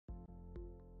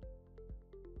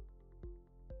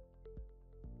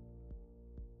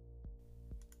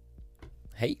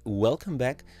Hey, welcome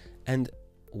back, and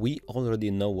we already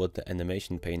know what the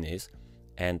animation pane is,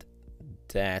 and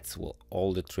that's where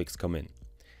all the tricks come in.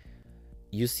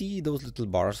 You see those little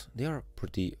bars, they are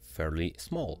fairly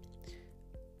small.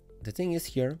 The thing is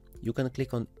here, you can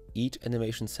click on each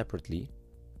animation separately,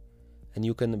 and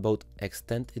you can both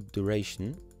extend its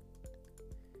duration,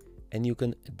 and you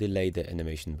can delay the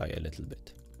animation by a little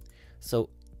bit. So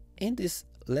in this,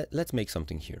 let's make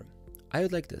something here. I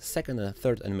would like the second and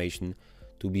third animation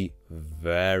to be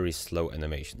very slow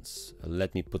animations.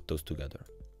 Let me put those together.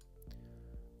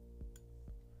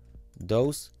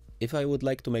 Those, if I would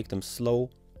like to make them slow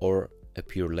or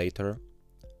appear later,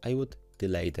 I would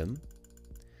delay them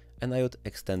and I would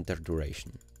extend their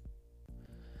duration.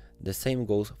 The same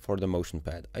goes for the motion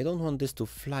pad. I don't want this to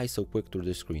fly so quick through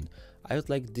the screen. I would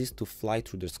like this to fly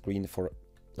through the screen for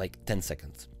like 10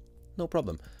 seconds. No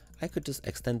problem. I could just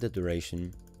extend the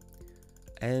duration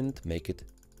and make it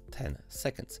 10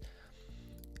 seconds.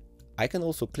 I can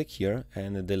also click here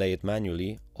and delay it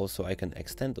manually. Also, I can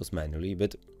extend those manually,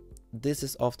 but this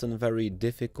is often very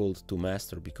difficult to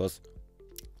master because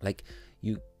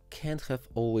you can't have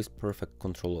always perfect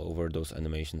control over those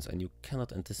animations and you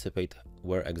cannot anticipate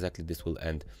where exactly this will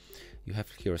end. You have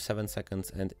here 7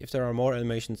 seconds, and if there are more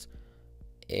animations,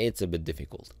 it's a bit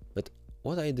difficult. But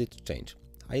what I did change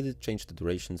the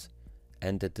durations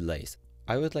and the delays.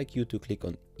 I would like you to click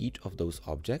on each of those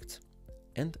objects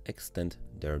and extend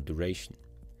their duration.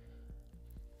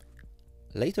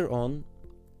 Later on,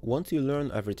 once you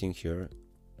learn everything here,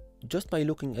 just by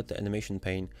looking at the animation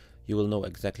pane, you will know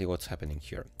exactly what's happening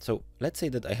here. So let's say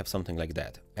that I have something like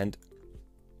that, and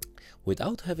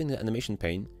without having the animation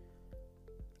pane,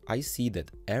 I see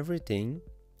that everything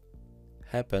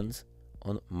happens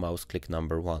on mouse click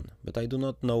number 1, but I do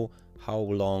not know how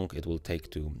long it will take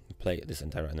to play this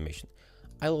entire animation.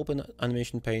 I'll open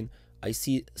animation pane, I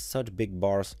see such big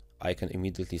bars, I can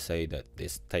immediately say that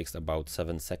this takes about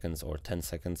 7 seconds or 10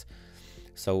 seconds.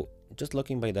 So just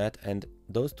looking by that, and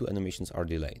those two animations are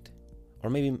delayed.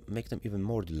 Or maybe make them even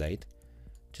more delayed,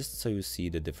 just so you see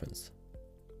the difference.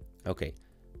 Okay,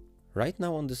 right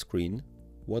now on the screen,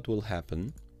 what will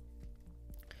happen,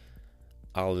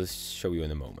 I'll just show you in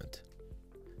a moment.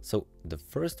 So the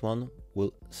first one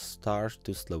will start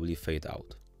to slowly fade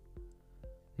out.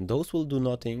 Those will do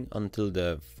nothing until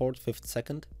the 4th, 5th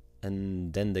second,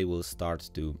 and then this will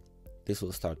start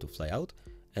to fly out,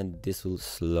 and this will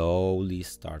slowly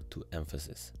start to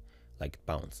emphasis, like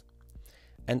bounce.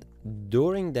 And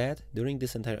during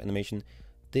this entire animation,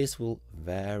 this will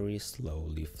very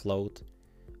slowly float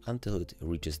until it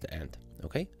reaches the end.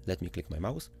 Okay, let me click my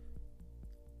mouse.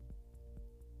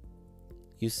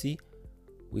 You see,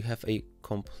 we have a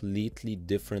completely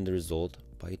different result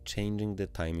by changing the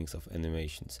timings of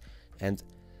animations. And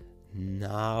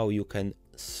now you can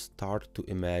start to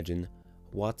imagine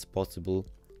what's possible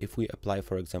if we apply,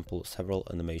 for example, several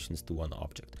animations to one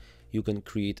object. You can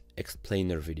create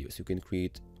explainer videos, you can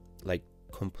create like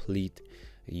complete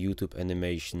YouTube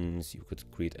animations, you could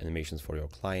create animations for your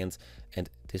clients, and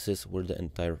this is where the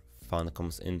entire fun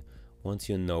comes in once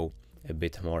you know a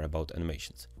bit more about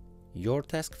animations. Your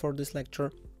task for this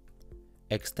lecture: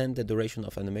 extend the duration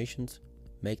of animations,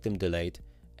 make them delayed,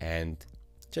 and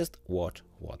just watch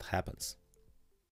what happens.